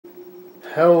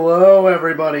Hello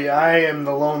everybody, I am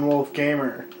the Lonewolf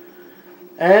Gamer,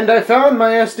 and I found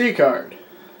my SD card.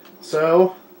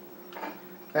 So,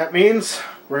 that means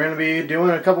we're going to be doing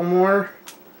a couple more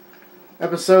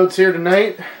episodes here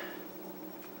tonight.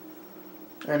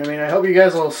 And I hope you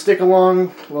guys will tag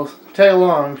along for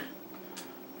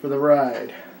the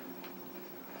ride.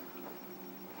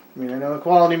 I know the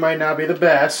quality might not be the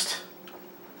best,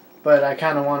 but I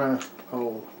kind of want to...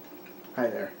 Oh, hi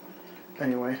there.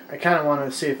 Anyway, I kind of want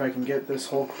to see if I can get this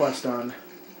whole quest done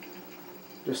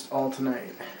just all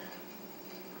tonight.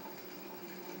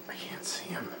 I can't see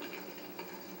him.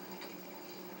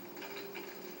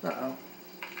 Uh-oh.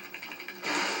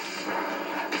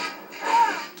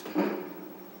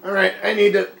 Alright, I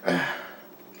need to...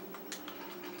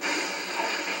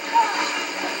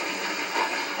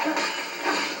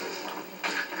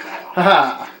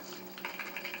 Haha!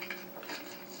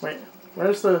 Wait,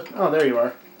 where's the... Oh, there you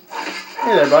are.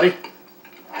 Hey there, buddy.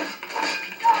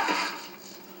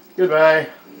 Goodbye.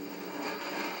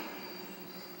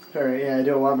 Alright, yeah, I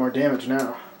do a lot more damage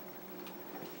now.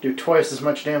 Do twice as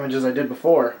much damage as I did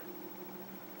before.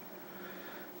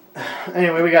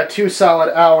 Anyway, we got 2 more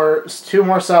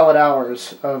solid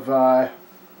hours of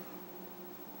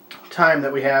time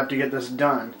that we have to get this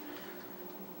done.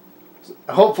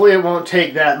 Hopefully it won't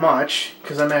take that much,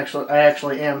 because I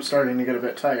actually am starting to get a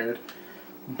bit tired.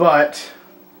 But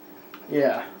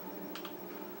yeah,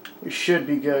 we should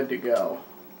be good to go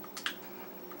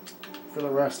for the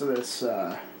rest of this,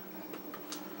 for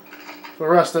the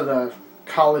rest of the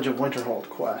College of Winterhold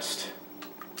quest.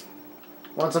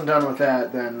 Once I'm done with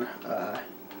that, then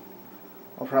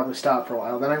I'll probably stop for a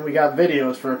while. Then we got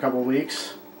videos for a couple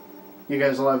weeks. You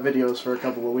guys will have videos for a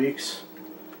couple of weeks.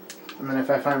 And then if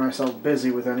I find myself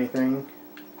busy with anything,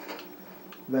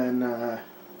 then I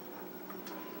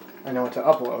know what to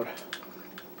upload.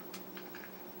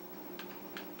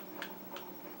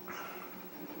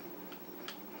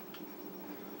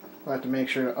 I'll have to make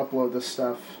sure to upload this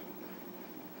stuff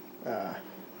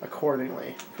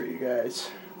accordingly for you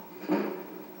guys.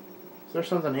 Is there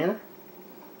something here?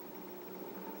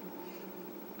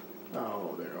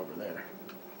 Oh, they're over there.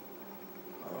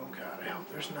 Oh God, I hope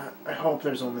there's not. I hope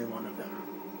there's only one of them.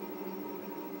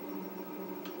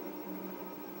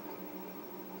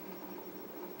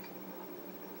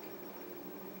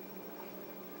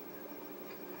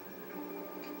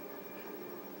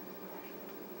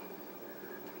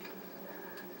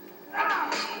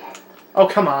 Oh,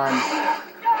 come on.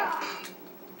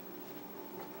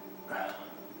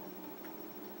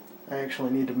 I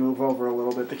actually need to move over a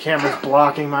little bit. The camera's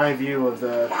blocking my view of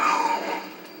my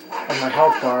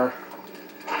health bar.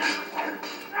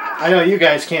 I know you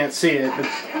guys can't see it, but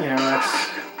that's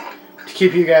to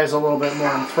keep you guys a little bit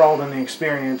more enthralled in the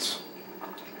experience.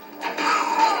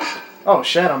 Oh,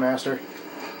 Shadow Master.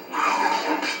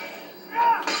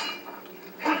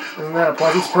 Isn't that a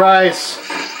pleasant surprise?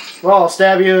 Well, I'll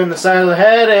stab you in the side of the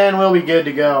head and we'll be good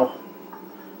to go.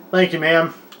 Thank you,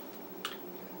 ma'am.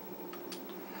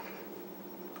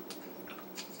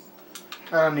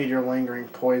 I don't need your lingering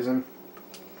poison.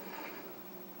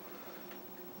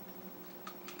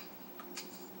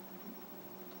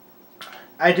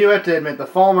 I do have to admit, the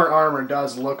falmer armor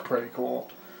does look pretty cool.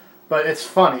 But it's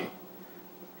funny.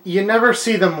 You never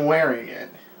see them wearing it.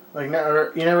 You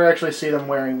never actually see them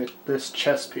wearing this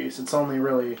chest piece. It's only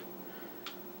really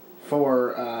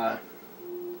for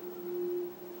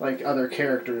other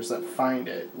characters that find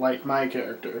it, like my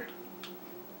character.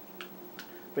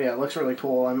 But yeah, it looks really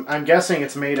cool. I'm guessing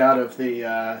it's made out of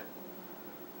the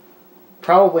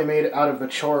probably made out of the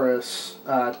Chauras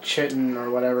chitin or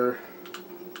whatever.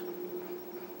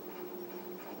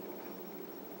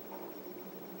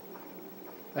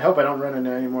 I hope I don't run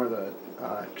into any more of the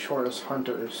Chauras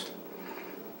Hunters.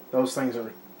 Those things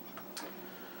are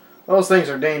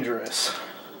dangerous.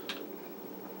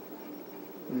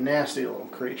 Nasty little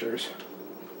creatures.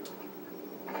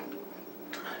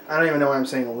 I don't even know why I'm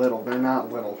saying little. They're not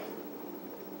little.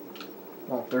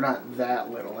 Well, they're not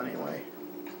that little anyway.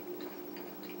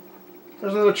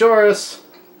 There's another Chauras.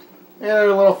 Yeah,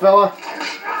 there's a little fella.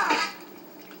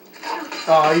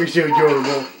 Oh, you're so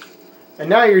adorable. And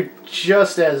now you're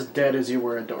just as dead as you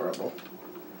were adorable.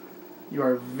 You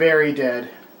are very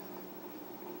dead.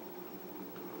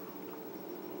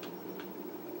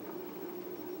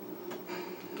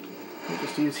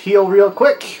 Just use heal real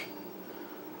quick.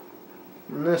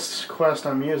 In this quest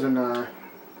I'm using the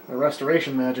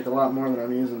restoration magic a lot more than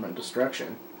I'm using my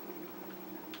destruction.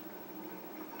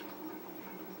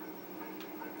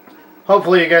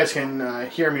 Hopefully you guys can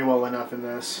hear me well enough in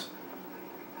this.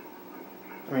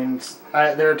 I mean,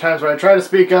 there are times where I try to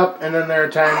speak up, and then there are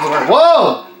times where...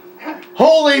 Whoa!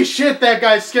 Holy shit, that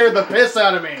guy scared the piss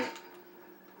out of me.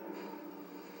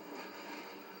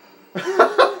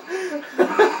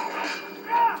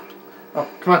 Oh,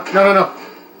 come on. No, no, no.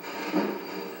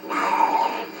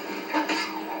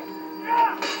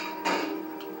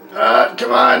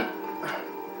 Come on.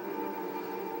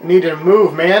 I need to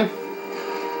move, man.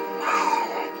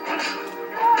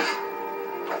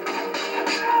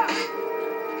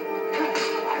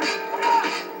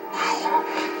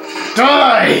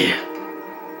 Die!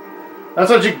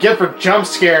 That's what you get for jump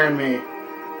scaring me.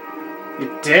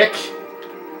 You dick.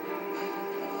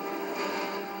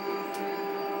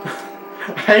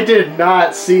 I did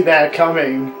not see that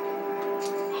coming.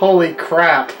 Holy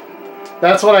crap.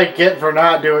 That's what I get for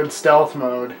not doing stealth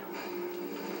mode.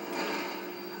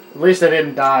 At least I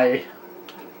didn't die.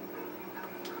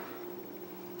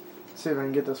 Let's see if I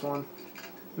can get this one.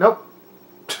 Nope.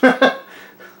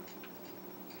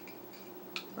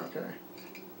 Okay.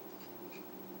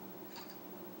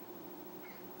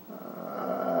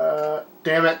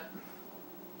 Damn it.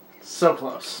 So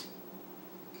close.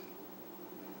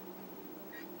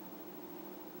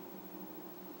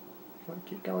 Come on,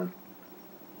 keep going.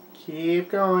 Keep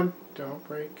going. Don't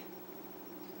break.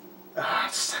 Ah,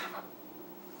 son of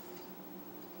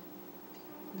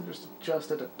a... Just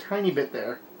adjust it a tiny bit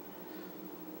there.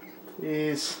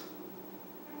 Please.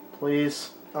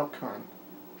 Please. Oh, come on.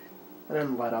 I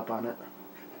didn't let up on it.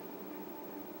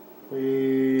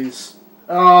 Please.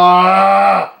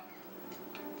 Ah!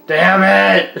 Damn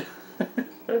it!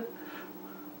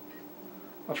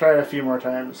 I'll try it a few more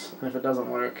times, and if it doesn't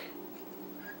work...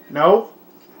 No?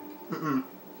 Mm-mm.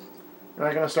 You're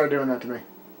not gonna start doing that to me.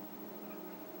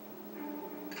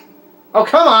 Oh,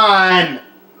 come on!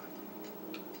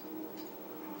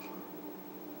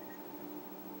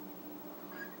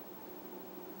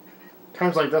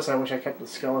 Times like this, I wish I kept the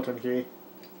skeleton key.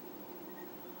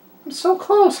 I'm so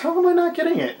close. How am I not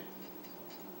getting it?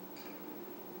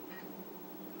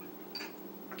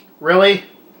 Really?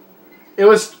 It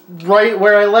was right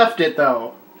where I left it,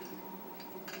 though.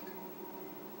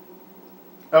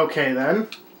 Okay, then.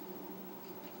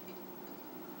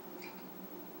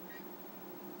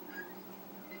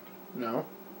 No.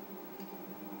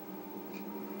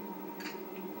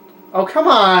 Oh, come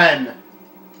on!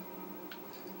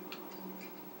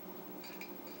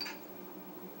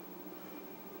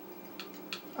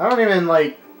 I don't even,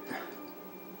 like...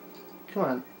 Come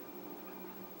on.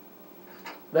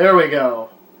 There we go.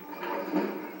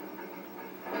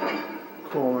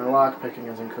 Cool, my lockpicking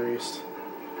has increased.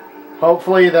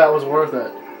 Hopefully that was worth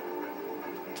it.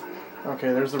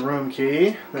 Okay, there's the room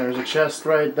key. There's a chest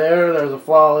right there. There's a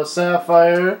flawless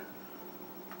sapphire.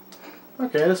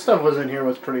 Okay, this stuff was in here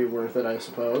was pretty worth it, I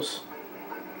suppose.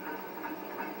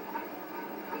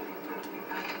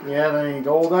 You have any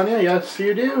gold on you? Yes,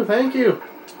 you do. Thank you.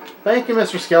 Thank you,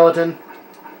 Mr. Skeleton.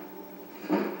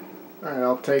 Alright,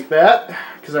 I'll take that,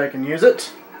 because I can use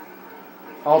it.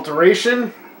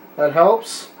 Alteration. That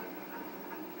helps.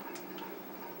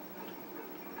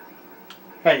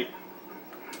 Hey.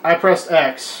 I pressed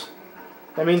X.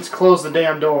 That means close the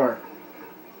damn door.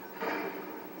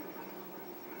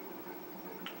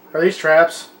 Are these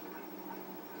traps?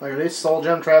 Like, are these soul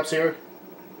gem traps here?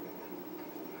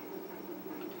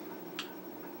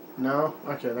 No?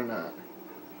 Okay, they're not.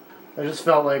 I just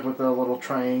felt like with the little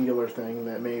triangular thing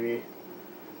that maybe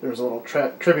there's a little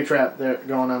trippy trap there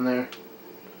going on there.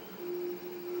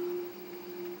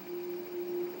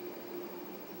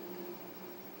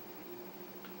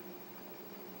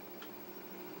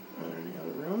 Are there any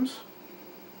other rooms?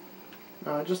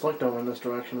 No, I just looked over in this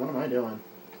direction. What am I doing?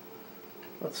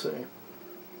 Let's see.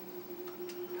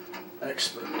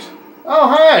 Expert.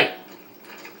 Oh, hi!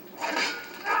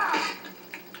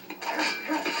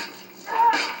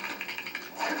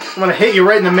 I'm gonna hit you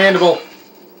right in the mandible.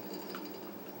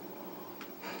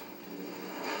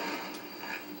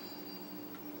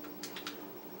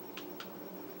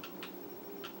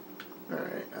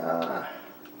 Alright,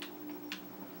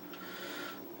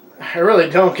 I really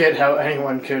don't get how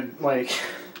anyone could, like,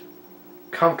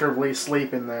 comfortably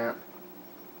sleep in that.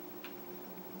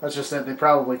 That's just that they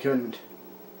probably couldn't.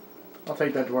 I'll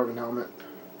take that dwarven helmet.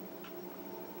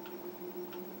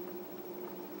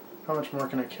 How much more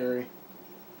can I carry?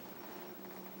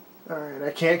 Alright,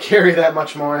 I can't carry that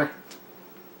much more.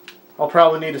 I'll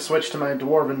probably need to switch to my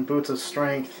dwarven boots of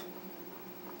strength.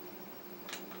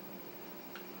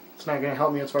 It's not going to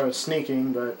help me as far as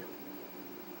sneaking, but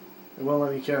it will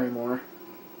let me carry more.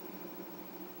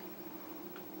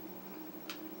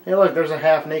 Hey look, there's a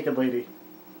half-naked lady.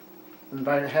 And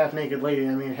by half-naked lady,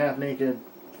 I mean half-naked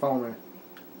falmer.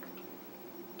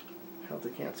 I hope they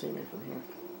can't see me from here.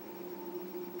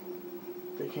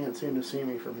 they can't seem to see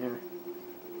me from here.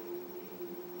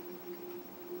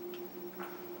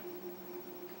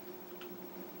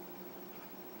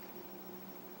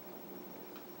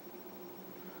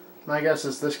 My guess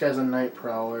is this guy's a night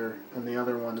prowler, and the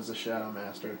other one is a shadow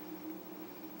master.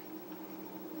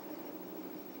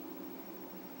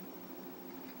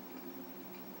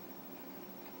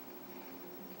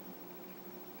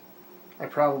 I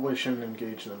probably shouldn't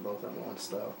engage them both at once,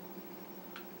 though.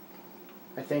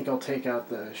 I think I'll take out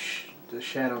the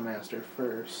shadow master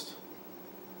first,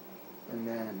 and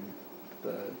then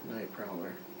the night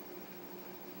prowler.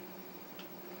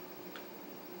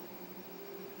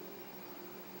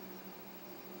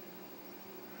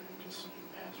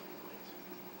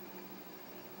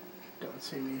 Don't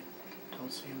see me.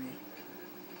 Don't see me.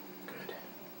 Good.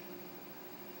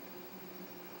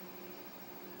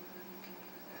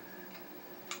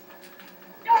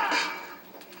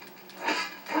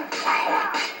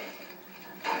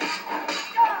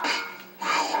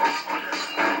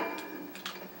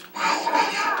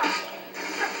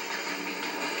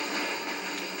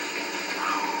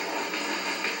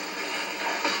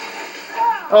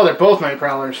 Oh, they're both night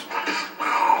prowlers.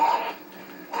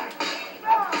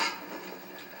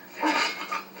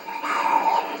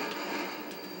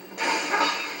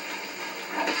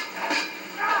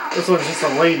 This one's just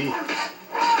a lady.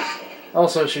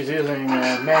 Also, she's using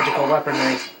magical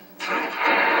weaponry.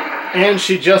 And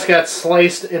she just got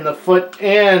sliced in the foot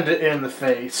and in the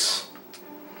face.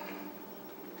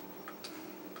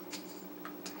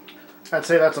 I'd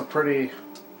say that's a pretty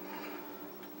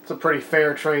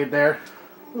fair trade there.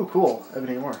 Ooh, cool.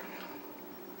 Ebony ore.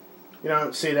 You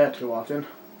don't see that too often.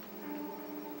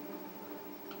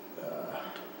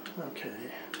 Okay.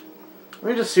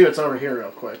 Let me just see what's over here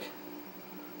real quick.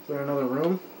 Is there another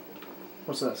room?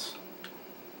 What's this?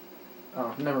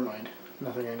 Oh, never mind.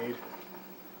 Nothing I need.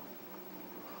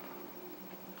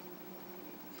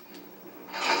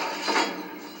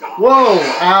 Whoa!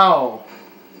 Ow!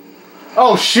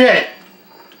 Oh, shit!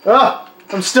 Oh!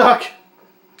 I'm stuck!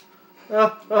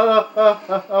 Oh god,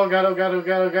 oh god, oh god, oh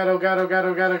god, oh god, oh god,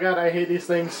 oh god, oh god, I hate these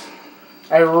things.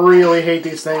 I really hate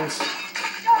these things.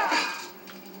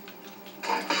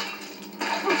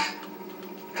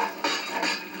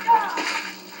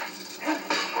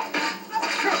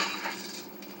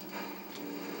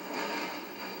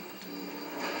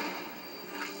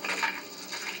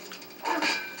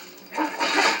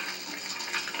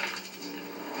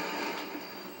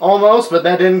 Almost, but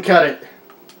that didn't cut it.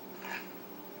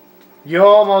 You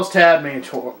almost had me,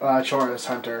 Chauras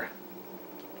Hunter.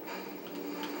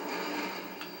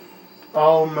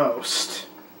 Almost.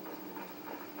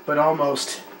 But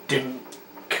almost didn't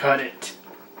cut it.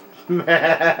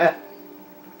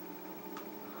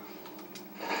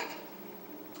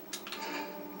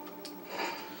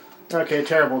 Okay,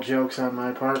 terrible jokes on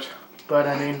my part. But,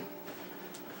 I mean,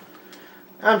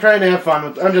 I'm just trying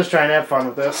to have fun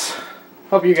with this.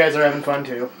 Hope you guys are having fun,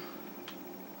 too.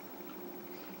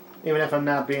 Even if I'm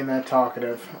not being that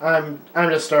talkative. I'm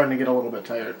just starting to get a little bit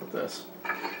tired with this.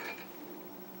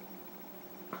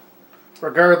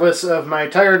 Regardless of my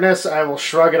tiredness, I will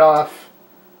shrug it off,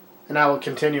 and I will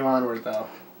continue onward, though.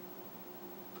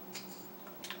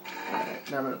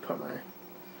 Alright, now I'm going to put my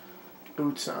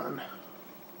boots on.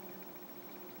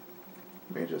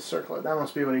 Let me just circle it. That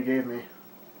must be what he gave me.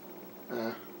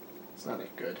 It's not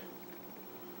that good.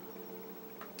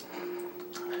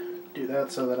 Do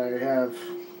that so that I have...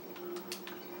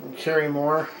 and carry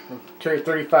more. Carry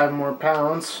 35 more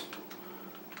pounds.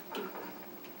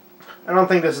 I don't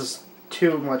think this is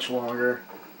too much longer.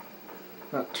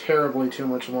 Not terribly too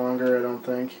much longer, I don't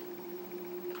think.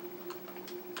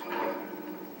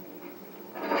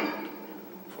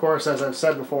 Of course, as I've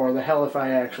said before, the hell if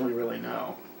I actually really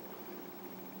know.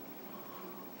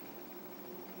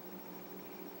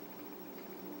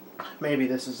 Maybe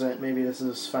this is it. Maybe this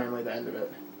is finally the end of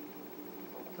it.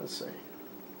 Let's see.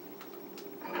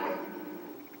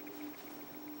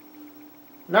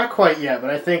 Not quite yet, but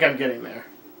I think I'm getting there.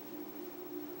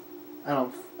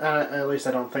 At least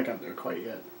I don't think I'm there quite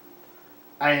yet.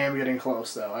 I am getting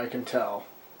close, though. I can tell.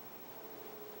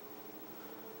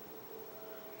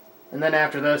 And then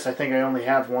after this, I think I only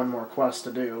have one more quest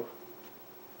to do.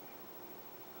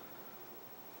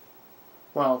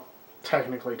 Well,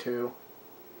 technically two.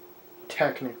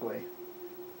 Technically.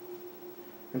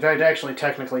 In fact, actually,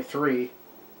 technically three.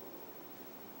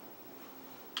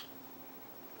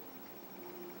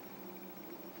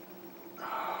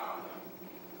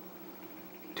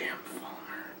 Damn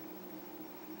falmer.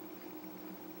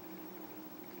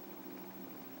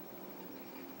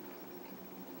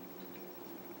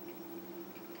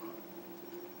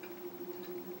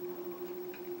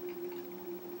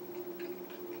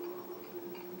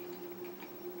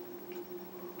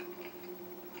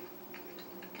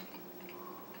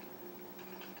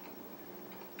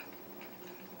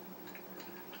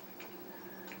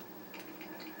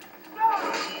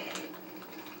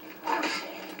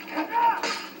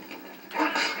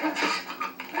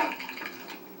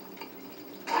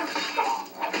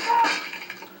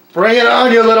 Bring it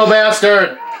on, you little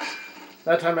bastard!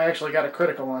 That time I actually got a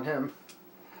critical on him.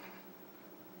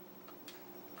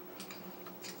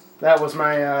 That was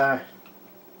my, it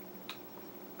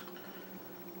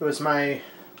was my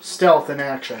stealth in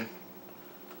action.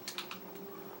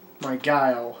 My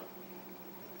guile.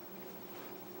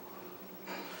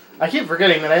 I keep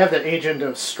forgetting that I have the Agent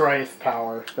of Strife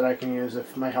power that I can use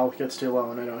if my health gets too low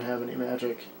and I don't have any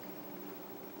magic.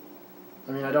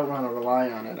 I mean, I don't want to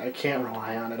rely on it. I can't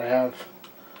rely on it. I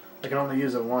can only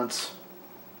use it once.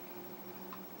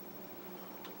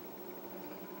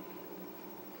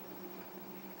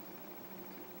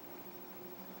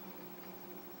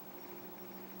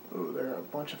 Ooh, there are a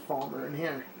bunch of falmer in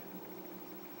here.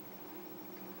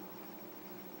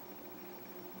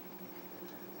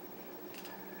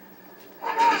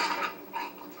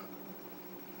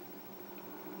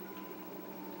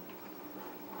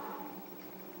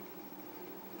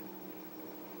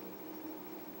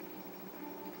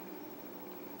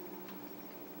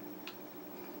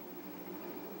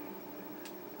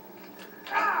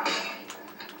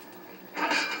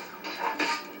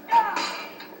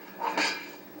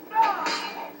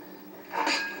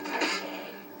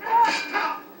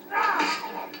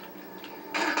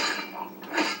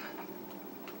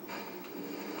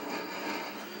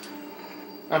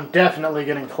 I'm definitely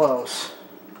getting close.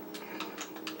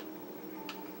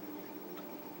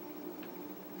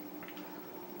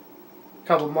 A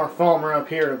couple more falmer up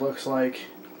here, it looks like.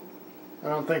 I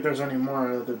don't think there's any more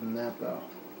other than that, though.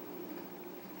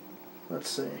 Let's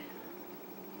see.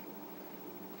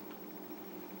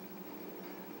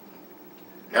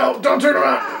 No, don't turn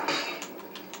around!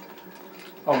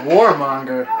 A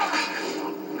warmonger.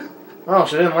 Oh,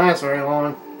 she didn't last very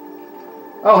long.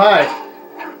 Oh, hi.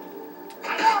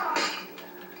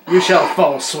 You shall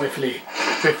fall swiftly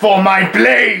before my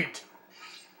blade!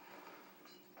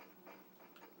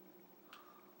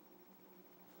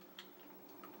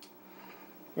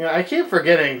 You know, I keep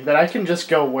forgetting that I can just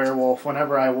go werewolf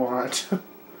whenever I want.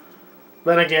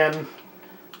 Then again,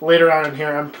 later on in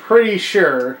here, I'm pretty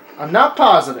sure, I'm not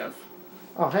positive.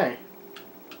 Oh, hey.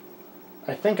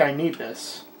 I think I need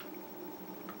this.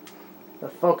 The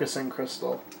focusing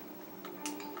crystal.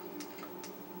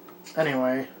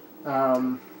 Anyway,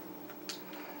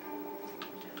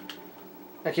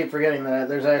 I keep forgetting that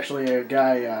there's actually a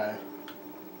guy,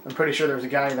 I'm pretty sure there's a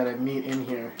guy that I meet in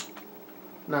here.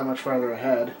 Not much farther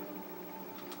ahead.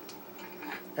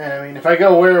 And I mean, if I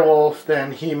go werewolf,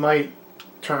 then he might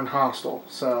turn hostile,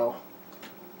 so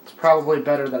it's probably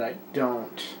better that I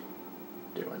don't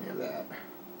do any of that.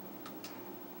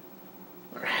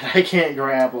 Alright, I can't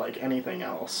grab, like, anything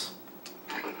else.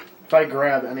 If I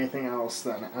grab anything else,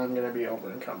 then I'm going to be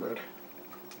over-encumbered.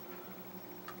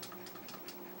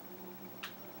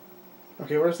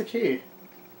 Okay, where's the key?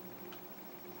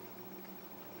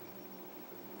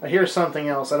 I hear something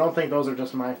else. I don't think those are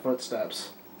just my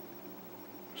footsteps.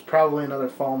 There's probably another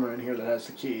falmer in here that has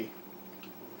the key.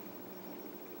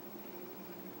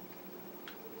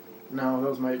 No,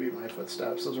 those might be my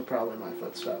footsteps. Those are probably my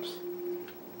footsteps.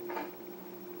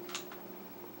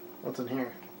 What's in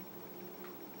here?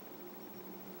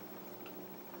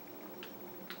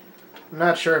 I'm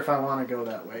not sure if I want to go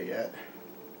that way yet.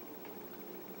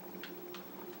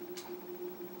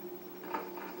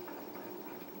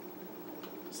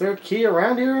 Is there a key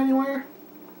around here anywhere?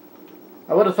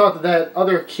 I would have thought that that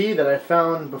other key that I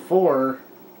found before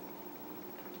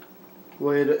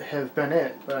would have been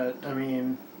it, but I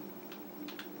mean,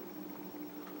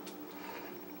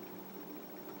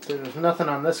 there's nothing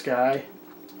on this guy.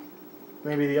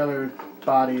 Maybe the other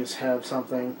bodies have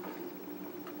something.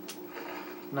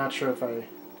 Not sure if I...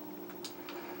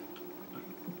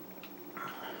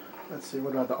 Let's see,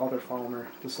 what about the other falmer?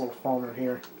 This little falmer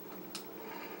here.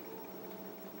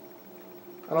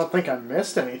 I don't think I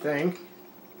missed anything.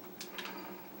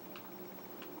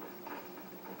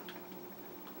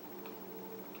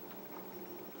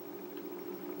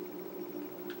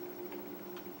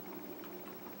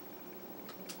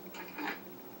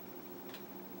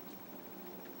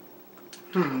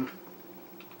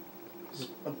 This is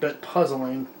a bit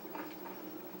puzzling.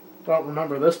 Don't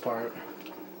remember this part.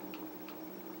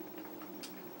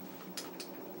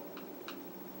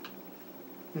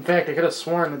 In fact, I could have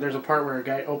sworn that there's a part where a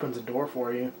guy opens a door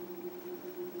for you.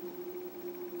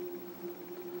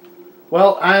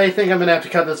 Well, I think I'm going to have to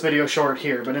cut this video short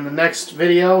here, but in the next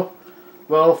video,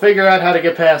 we'll figure out how to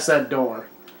get past that door.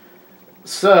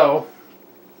 So,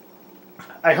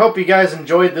 I hope you guys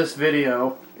enjoyed this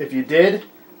video. If you did,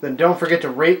 then don't forget to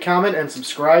rate, comment, and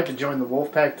subscribe to join the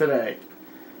Wolfpack today.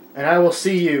 And I will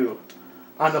see you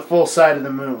on the full side of the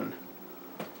moon.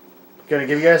 Gonna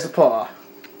give you guys the paw.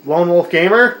 Lone Wolf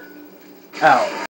Gamer, out.